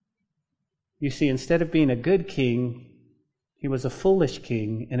 You see, instead of being a good king, he was a foolish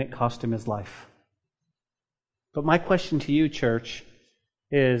king, and it cost him his life. But my question to you, church,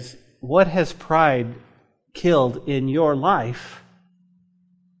 is what has pride killed in your life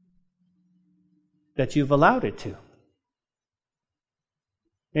that you've allowed it to?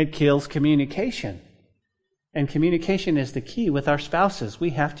 It kills communication. And communication is the key with our spouses. We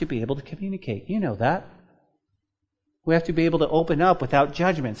have to be able to communicate. You know that. We have to be able to open up without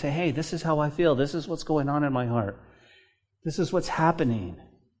judgment. Say, hey, this is how I feel. This is what's going on in my heart. This is what's happening.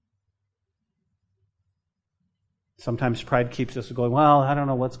 Sometimes pride keeps us going, well, I don't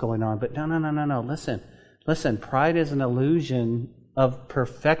know what's going on. But no. Listen, pride is an illusion of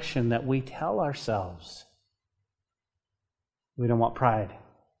perfection that we tell ourselves. We don't want pride.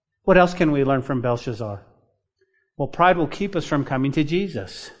 What else can we learn from Belshazzar? Well, pride will keep us from coming to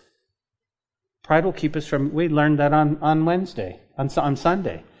Jesus. Pride will keep us from, we learned that on Wednesday, on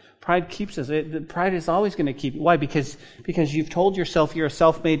Sunday. Pride keeps us, pride is always going to keep, why? Because you've told yourself you're a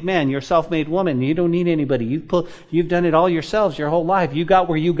self-made man, you're a self-made woman, you don't need anybody. You've done it all yourselves your whole life. You got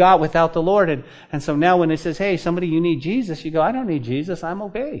where you got without the Lord. And so now when it says, hey, somebody, you need Jesus, you go, I don't need Jesus, I'm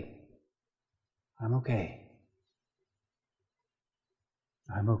okay. I'm okay.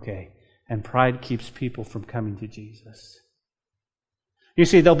 I'm okay. And pride keeps people from coming to Jesus. You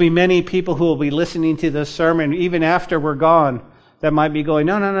see, there'll be many people who will be listening to this sermon even after we're gone that might be going,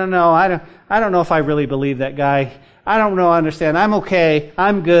 no, I don't know if I really believe that guy. I don't know, understand. I'm okay.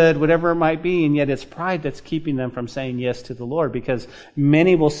 I'm good, whatever it might be. And yet it's pride that's keeping them from saying yes to the Lord, because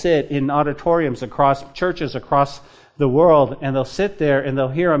many will sit in auditoriums across churches across the world, and they'll sit there and they'll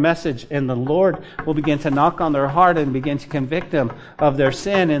hear a message, and the Lord will begin to knock on their heart and begin to convict them of their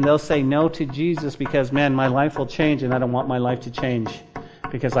sin, and they'll say no to Jesus because, man, my life will change and I don't want my life to change.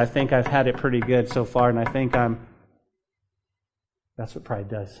 because I think I've had it pretty good so far, and I think that's what pride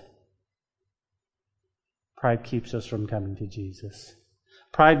does. Pride keeps us from coming to Jesus.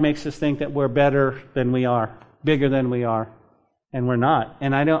 Pride makes us think that we're better than we are, bigger than we are, and we're not.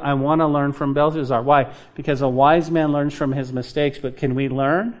 And I want to learn from Belshazzar. Why? Because a wise man learns from his mistakes, but can we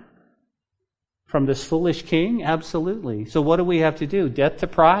learn from this foolish king? Absolutely. So what do we have to do? Death to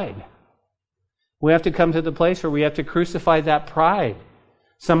pride. We have to come to the place where we have to crucify that pride.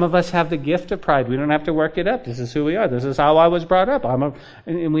 Some of us have the gift of pride. We don't have to work it up. This is who we are. This is how I was brought up.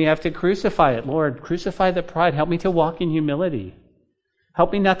 And we have to crucify it. Lord, crucify the pride. Help me to walk in humility.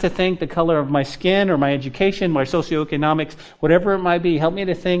 Help me not to think the color of my skin or my education, my socioeconomics, whatever it might be. Help me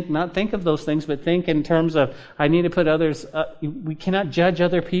to not think of those things, but think in terms of, I need to put others, we cannot judge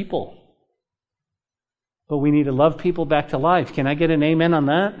other people. But we need to love people back to life. Can I get an amen on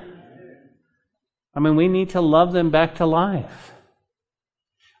that? We need to love them back to life.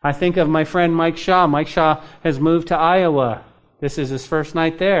 I think of my friend Mike Shaw. Mike Shaw has moved to Iowa. This is his first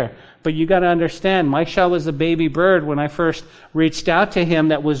night there. But you got to understand, Mike Shaw was a baby bird when I first reached out to him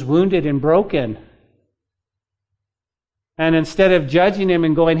that was wounded and broken. And instead of judging him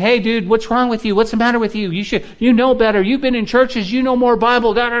and going, hey dude, what's wrong with you? What's the matter with you? You know better. You've been in churches. You know more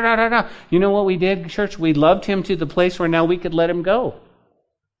Bible. Da, da, da, da, da. You know what we did, church? We loved him to the place where now we could let him go.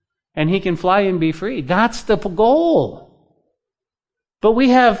 And he can fly and be free. That's the goal. But we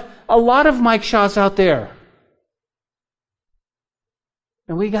have a lot of Mike Shaws out there.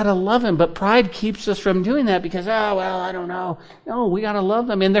 And we got to love him. But pride keeps us from doing that because, I don't know. No, we got to love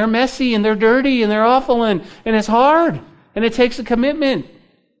them. And they're messy and they're dirty and they're awful and it's hard. And it takes a commitment.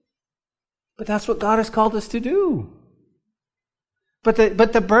 But that's what God has called us to do. But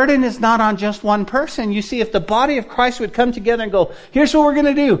the burden is not on just one person. You see, if the body of Christ would come together and go, here's what we're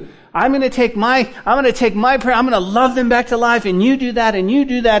going to do. I'm going to take my prayer. I'm going to love them back to life. And you do that, and you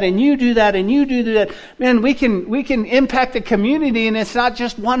do that, and you do that, and you do that. Man, we can impact the community, and it's not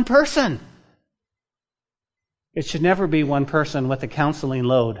just one person. It should never be one person with a counseling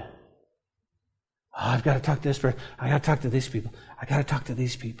load. Oh, I've got to talk to this person. I got to talk to these people. I got to talk to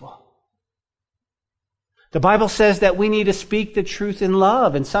these people. The Bible says that we need to speak the truth in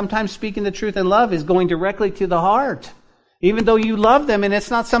love, and sometimes speaking the truth in love is going directly to the heart. Even though you love them, and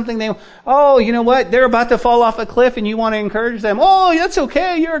it's not something you know what? They're about to fall off a cliff and you want to encourage them. Oh, that's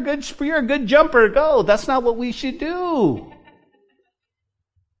okay. You're a good jumper. Go. That's not what we should do.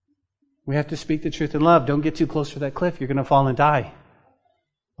 We have to speak the truth in love. Don't get too close to that cliff. You're going to fall and die.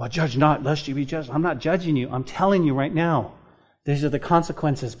 Well, judge not, lest you be judged. I'm not judging you. I'm telling you right now. These are the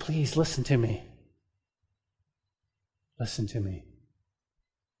consequences. Please listen to me. Listen to me.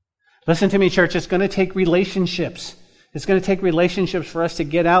 Listen to me, church. It's going to take relationships. It's going to take relationships for us to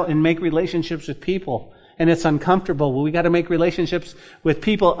get out and make relationships with people. And it's uncomfortable. Well, we got to make relationships with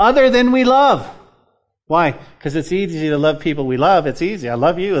people other than we love. Why? Because it's easy to love people we love. It's easy. I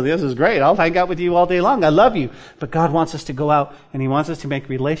love you. This is great. I'll hang out with you all day long. I love you. But God wants us to go out and He wants us to make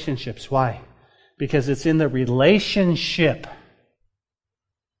relationships. Why? Because it's in the relationship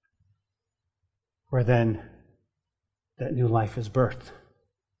where then that new life is birthed.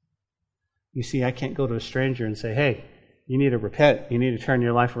 You see, I can't go to a stranger and say, hey, you need to repent. You need to turn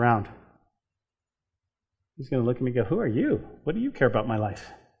your life around. He's going to look at me and go, who are you? What do you care about my life?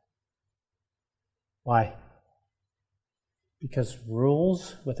 Why? Because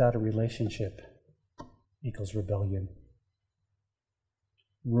rules without a relationship equals rebellion.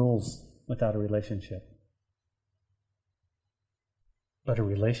 Rules without a relationship. But a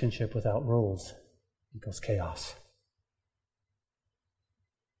relationship without rules equals chaos.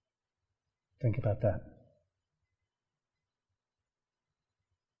 Think about that.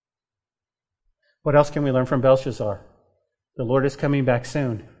 What else can we learn from Belshazzar? The Lord is coming back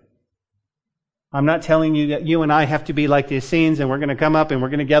soon. I'm not telling you that you and I have to be like the Essenes and we're going to come up and we're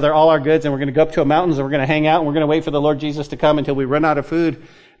going to gather all our goods and we're going to go up to a mountains and we're going to hang out and we're going to wait for the Lord Jesus to come until we run out of food.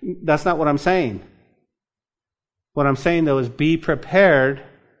 That's not what I'm saying. What I'm saying, though, is be prepared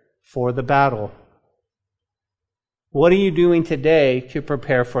for the battle. What are you doing today to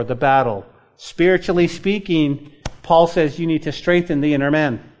prepare for the battle? Spiritually speaking, Paul says you need to strengthen the inner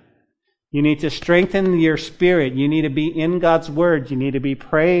man. You need to strengthen your spirit. You need to be in God's Word. You need to be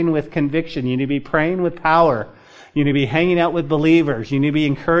praying with conviction. You need to be praying with power. You need to be hanging out with believers. You need to be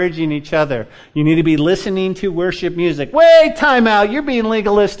encouraging each other. You need to be listening to worship music. Wait, time out. You're being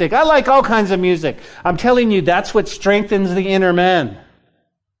legalistic. I like all kinds of music. I'm telling you, that's what strengthens the inner man.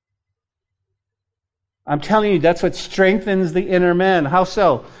 I'm telling you, that's what strengthens the inner man. How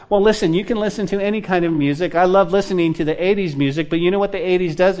so? Well, listen, you can listen to any kind of music. I love listening to the 80s music, but you know what the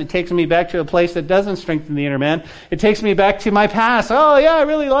 80s does? It takes me back to a place that doesn't strengthen the inner man. It takes me back to my past. Oh, yeah, I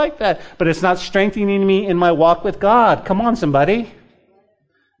really like that. But it's not strengthening me in my walk with God. Come on, somebody.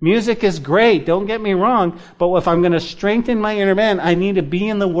 Music is great, don't get me wrong, but if I'm going to strengthen my inner man, I need to be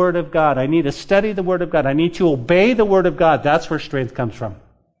in the Word of God. I need to study the Word of God. I need to obey the Word of God. That's where strength comes from.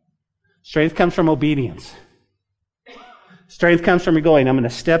 Strength comes from obedience. Strength comes from going, I'm going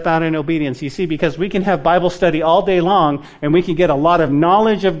to step out in obedience. You see, because we can have Bible study all day long, and we can get a lot of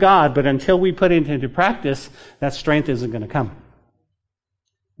knowledge of God, but until we put it into practice, that strength isn't going to come.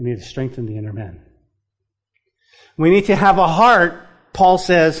 We need to strengthen the inner man. We need to have a heart, Paul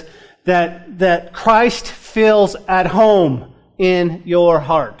says, that Christ fills at home in your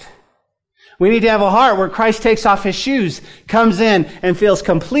heart. We need to have a heart where Christ takes off his shoes, comes in, and feels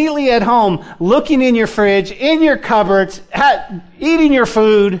completely at home, looking in your fridge, in your cupboards, eating your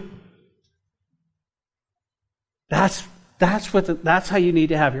food. That's how you need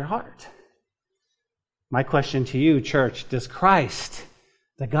to have your heart. My question to you, church, does Christ,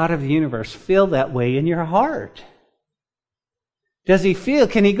 the God of the universe, feel that way in your heart? Does he feel?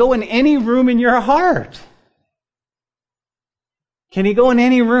 Can he go in any room in your heart? Can he go in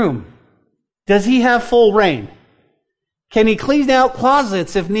any room? Does he have full reign? Can he clean out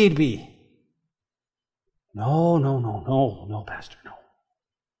closets if need be? No, Pastor, no.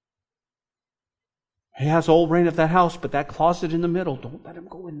 He has all reign of that house, but that closet in the middle, don't let him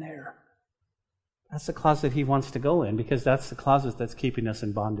go in there. That's the closet he wants to go in, because that's the closet that's keeping us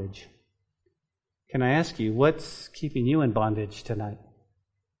in bondage. Can I ask you, what's keeping you in bondage tonight?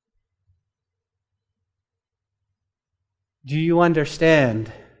 Do you understand?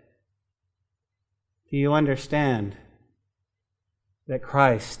 Do you understand that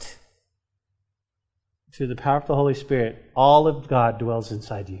Christ, through the power of the Holy Spirit, all of God dwells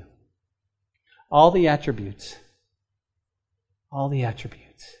inside you? All the attributes. All the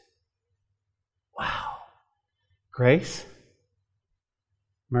attributes. Wow. Grace.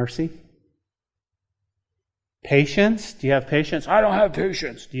 Mercy. Patience. Do you have patience? I don't have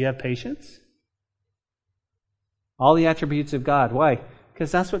patience. Do you have patience? All the attributes of God. Why?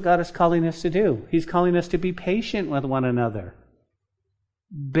 Because that's what God is calling us to do. He's calling us to be patient with one another.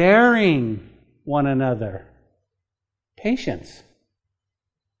 Bearing one another. Patience.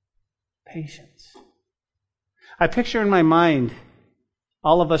 Patience. I picture in my mind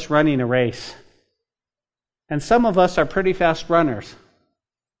all of us running a race. And some of us are pretty fast runners.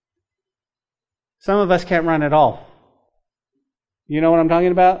 Some of us can't run at all. You know what I'm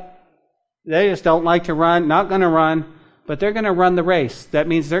talking about? They just don't like to run, not going to run, but they're going to run the race. That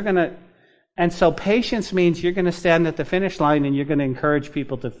means they're going to... And so patience means you're going to stand at the finish line and you're going to encourage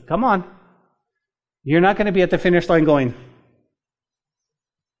people to, come on. You're not going to be at the finish line going,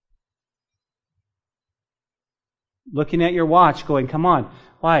 looking at your watch going, come on.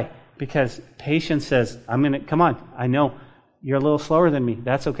 Why? Because patience says, come on, I know you're a little slower than me.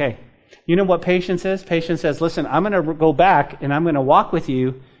 That's okay. You know what patience is? Patience says, listen, I'm going to go back and I'm going to walk with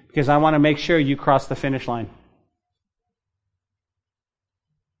you because I want to make sure you cross the finish line.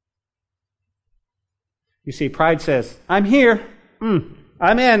 You see, pride says, I'm here.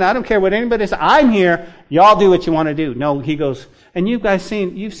 I'm in. I don't care what anybody says. I'm here. Y'all do what you want to do. No, he goes, and you've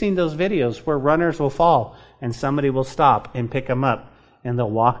seen those videos where runners will fall and somebody will stop and pick them up and they'll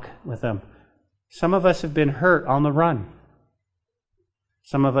walk with them. Some of us have been hurt on the run.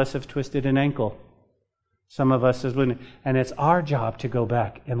 Some of us have twisted an ankle. Some of us have been, and it's our job to go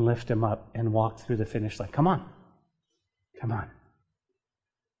back and lift them up and walk through the finish line. Come on. Come on.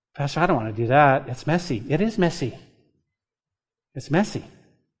 Pastor, I don't want to do that. It's messy. It is messy. It's messy. You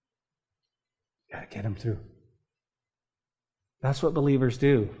got to get them through. That's what believers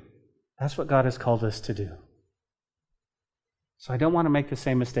do. That's what God has called us to do. So I don't want to make the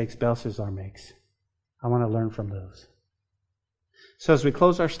same mistakes Belshazzar makes. I want to learn from those. So as we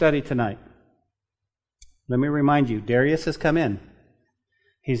close our study tonight, let me remind you, Darius has come in.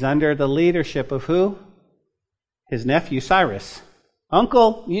 He's under the leadership of who? His nephew, Cyrus.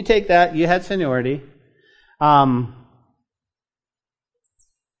 Uncle, you take that. You had seniority.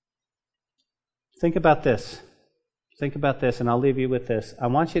 Think about this. Think about this, and I'll leave you with this. I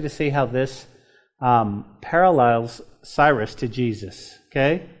want you to see how this parallels Cyrus to Jesus.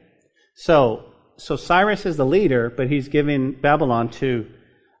 Okay? So Cyrus is the leader, but he's giving Babylon to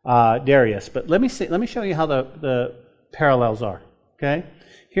Darius. But let me show you how the parallels are. Okay?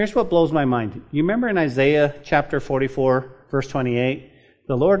 Here's what blows my mind. You remember in Isaiah chapter 44, verse 28,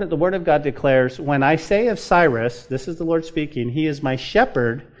 the Word of God declares, when I say of Cyrus, this is the Lord speaking, he is my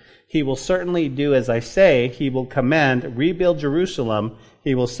shepherd, He will certainly do as I say. He will command, rebuild Jerusalem.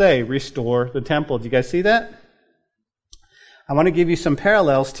 He will say, restore the temple. Do you guys see that? I want to give you some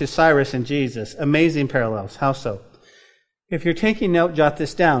parallels to Cyrus and Jesus. Amazing parallels. How so? If you're taking note, jot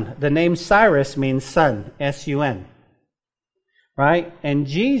this down. The name Cyrus means son, S-U-N. Right? And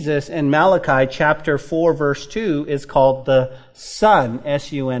Jesus in Malachi chapter 4 verse 2 is called the Son,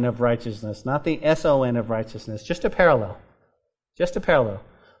 S-U-N, of righteousness. Not the S-O-N of righteousness. Just a parallel. Just a parallel.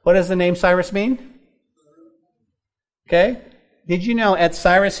 What does the name Cyrus mean? Okay? Did you know at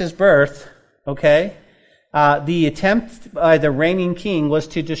Cyrus's birth, okay, the attempt by the reigning king was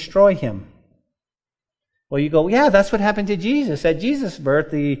to destroy him? Well, you go, yeah, that's what happened to Jesus. At Jesus'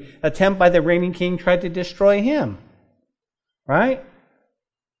 birth, the attempt by the reigning king tried to destroy him. Right?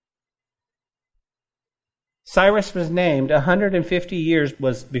 Cyrus was named 150 years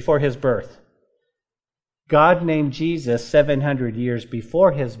was before his birth. God named Jesus 700 years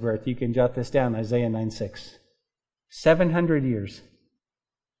before his birth. You can jot this down, Isaiah 9:6. 700 years.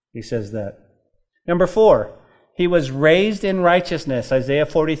 He says that. Number 4, he was raised in righteousness, Isaiah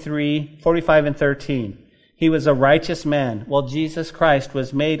 43, 45 and 13. He was a righteous man, while Jesus Christ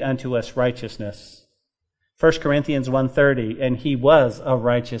was made unto us righteousness. 1 Corinthians 1:30, and he was a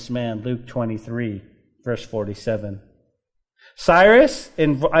righteous man, Luke 23, verse 47. Cyrus,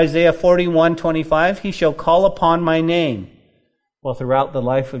 in Isaiah 41:25, he shall call upon my name. Well, throughout the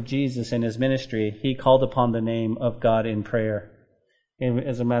life of Jesus and his ministry, he called upon the name of God in prayer. And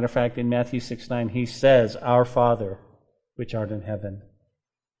as a matter of fact, in Matthew 6:9, he says, Our Father, which art in heaven.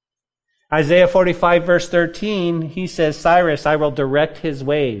 Isaiah 45, verse 13, he says, Cyrus, I will direct his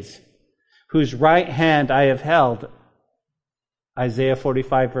ways, whose right hand I have held. Isaiah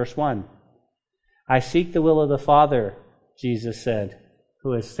 45, verse 1. I seek the will of the Father, Jesus said,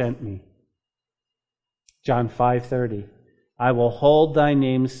 who has sent me. John 5:30. I will hold thy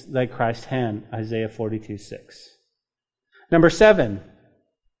names, thy Christ's hand. Isaiah 42:6. Number 7.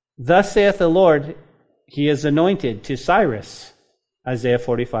 Thus saith the Lord, he is anointed to Cyrus. Isaiah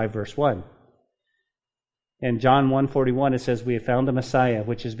 45, verse 1. In John 1:41, it says, we have found the Messiah,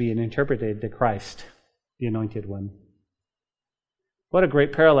 which is being interpreted to Christ, the anointed one. What a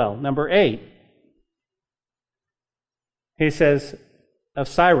great parallel. Number 8. He says of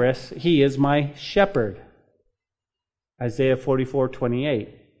Cyrus, he is my shepherd. Isaiah 44:28.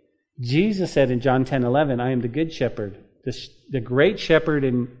 Jesus said in John 10:11, I am the good shepherd. The great shepherd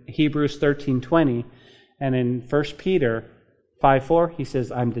in Hebrews 13:20. And in 1 Peter 5:4, he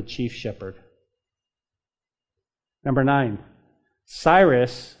says, I'm the chief shepherd. Number 9,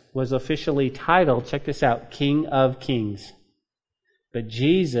 Cyrus was officially titled, check this out, King of Kings. But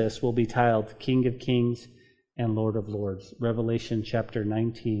Jesus will be titled King of Kings and Lord of Lords. Revelation chapter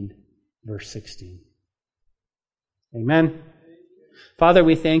 19, verse 16. Amen. Father,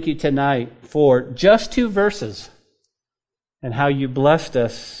 we thank you tonight for just 2 verses and how you blessed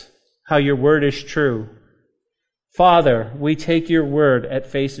us, how your word is true. Father, we take your word at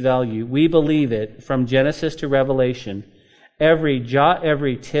face value. We believe it from Genesis to Revelation. Every jot,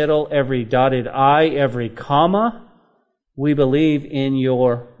 every tittle, every dotted I, every comma, we believe in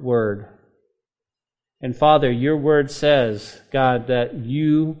your word. And Father, your word says, God, that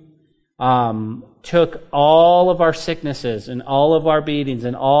you took all of our sicknesses and all of our beatings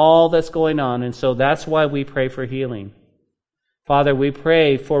and all that's going on. And so that's why we pray for healing. Father, we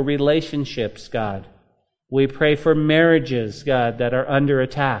pray for relationships, God. We pray for marriages, God, that are under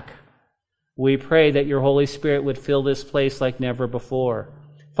attack. We pray that your Holy Spirit would fill this place like never before.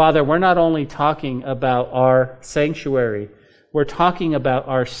 Father, we're not only talking about our sanctuary, we're talking about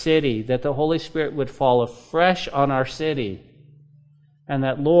our city, that the Holy Spirit would fall afresh on our city. And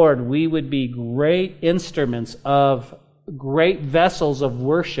that, Lord, we would be great instruments of, great vessels of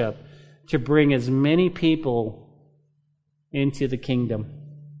worship to bring as many people into the kingdom.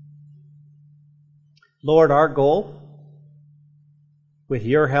 Lord, our goal, with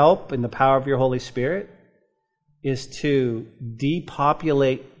your help and the power of your Holy Spirit, is to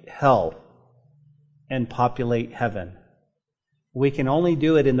depopulate hell and populate heaven. We can only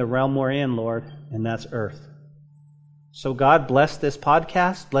do it in the realm we're in, Lord, and that's earth. So God, bless this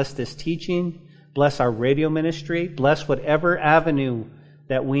podcast, bless this teaching, bless our radio ministry, bless whatever avenue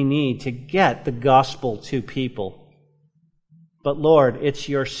that we need to get the gospel to people. But Lord, it's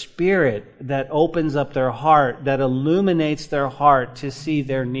your Spirit that opens up their heart, that illuminates their heart to see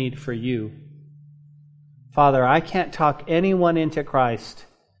their need for you. Father, I can't talk anyone into Christ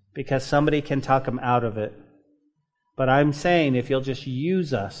because somebody can talk them out of it. But I'm saying if you'll just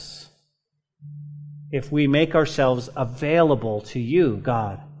use us, if we make ourselves available to you,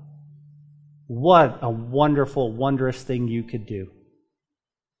 God, what a wonderful, wondrous thing you could do.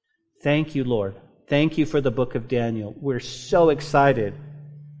 Thank you, Lord. Thank you for the book of Daniel. We're so excited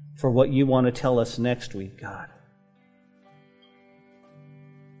for what you want to tell us next week, God.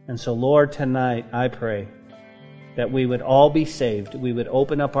 And so, Lord, tonight I pray that we would all be saved. We would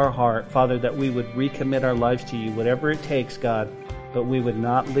open up our heart, Father, that we would recommit our lives to you, whatever it takes, God, but we would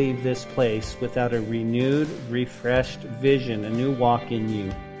not leave this place without a renewed, refreshed vision, a new walk in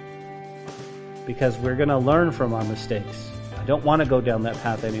you. Because we're going to learn from our mistakes. I don't want to go down that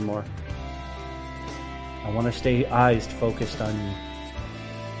path anymore. I want to stay eyes focused on you.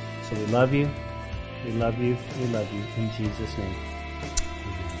 So we love you. We love you. We love you. In Jesus' name.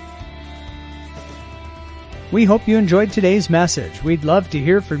 We hope you enjoyed today's message. We'd love to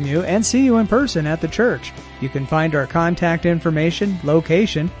hear from you and see you in person at the church. You can find our contact information,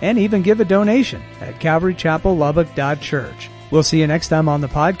 location, and even give a donation at calvarychapellubbock.church. We'll see you next time on the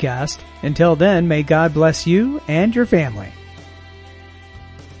podcast. Until then, may God bless you and your family.